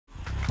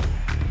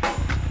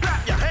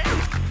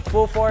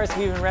Full force,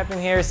 we've been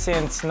repping here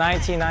since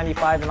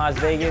 1995 in Las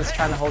Vegas,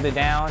 trying to hold it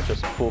down.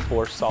 Just full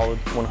force, solid,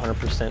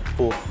 100%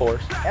 full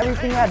force.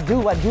 Everything I do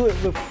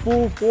it with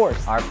full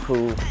force. Our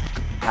crew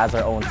has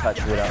our own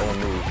touch with our own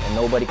moves, and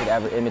nobody could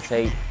ever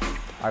imitate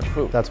our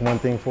crew. That's one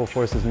thing Full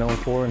Force is known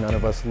for. None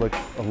of us look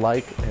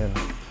alike, and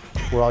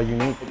we're all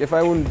unique. If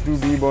I wouldn't do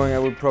b-boying, I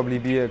would probably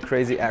be a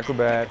crazy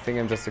acrobat. I think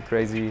I'm just a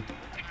crazy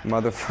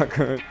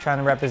motherfucker. Trying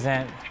to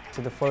represent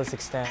to the fullest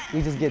extent.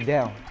 We just get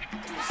down.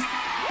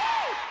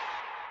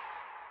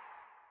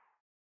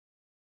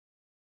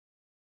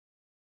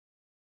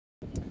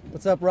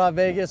 What's up, Raw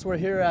Vegas? We're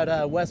here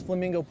at West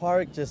Flamingo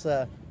Park, just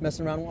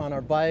messing around on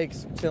our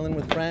bikes, chilling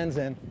with friends,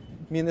 and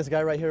me and this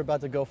guy right here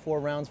about to go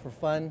 4 rounds for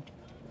fun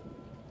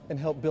and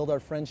help build our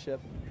friendship.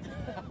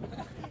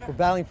 We're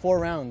battling 4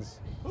 rounds.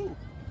 Who?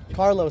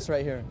 Carlos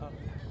right here.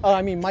 Oh,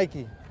 I mean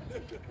Mikey.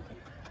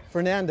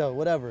 Fernando,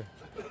 whatever.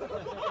 It's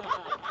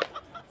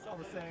all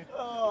the same.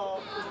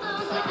 Oh.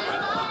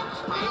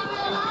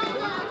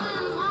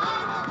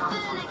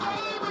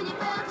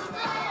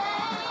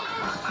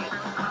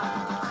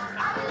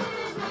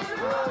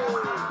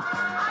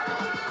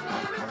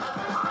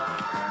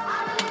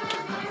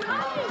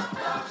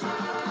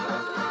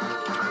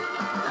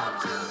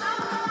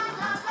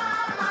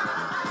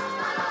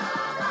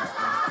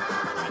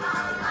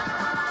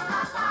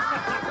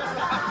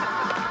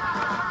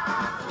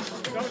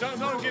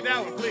 Don't get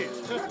that one, please.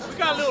 We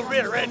got a little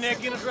red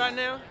redneck in us right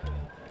now.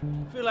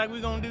 Feel like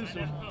we're gonna do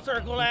some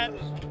circle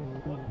laps.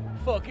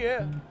 Fuck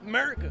yeah,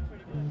 America.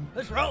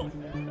 Let's roll.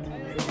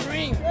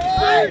 Green.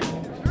 Hey!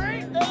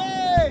 Green.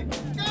 Hey!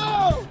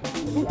 Go!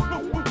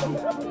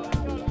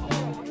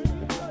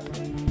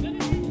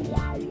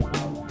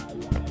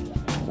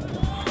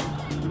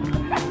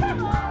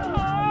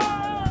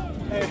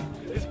 Hey,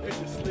 this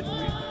bitch is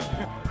slippery.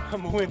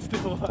 I'm gonna win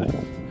still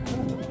alive.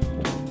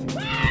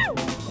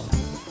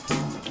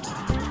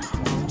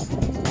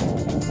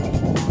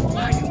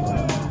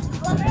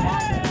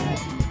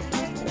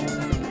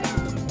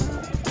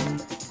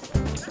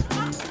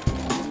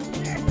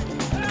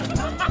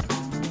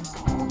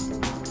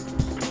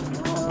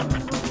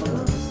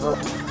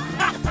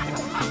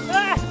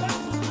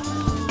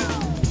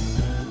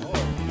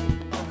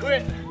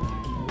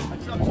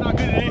 I'm not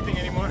good at anything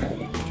anymore.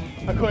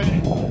 I quit.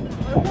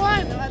 I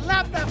won! I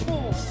lapped that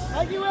fool!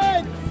 How'd you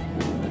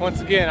win?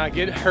 Once again, I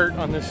get hurt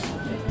on this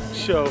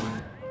show.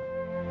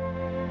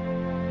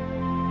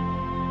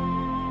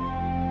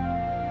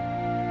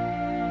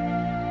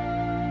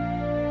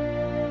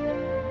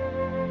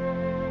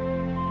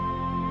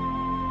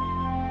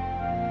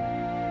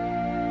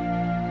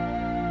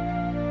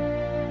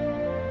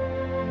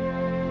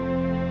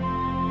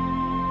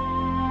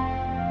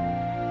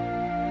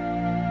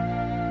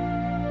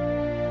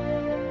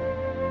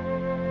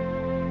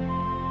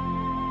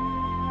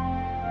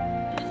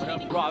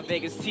 Raw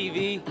Vegas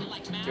TV.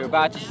 You're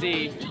about to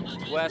see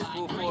West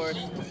Full Force,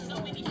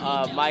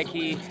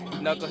 Mikey,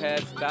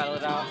 Knuckleheads battle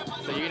it out.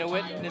 So you're gonna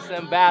witness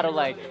them battle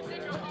like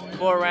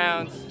 4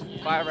 rounds,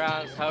 5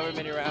 rounds, however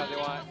many rounds they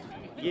want.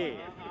 Yeah.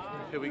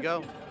 Here we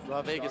go.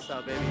 Raw Vegas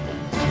style, baby.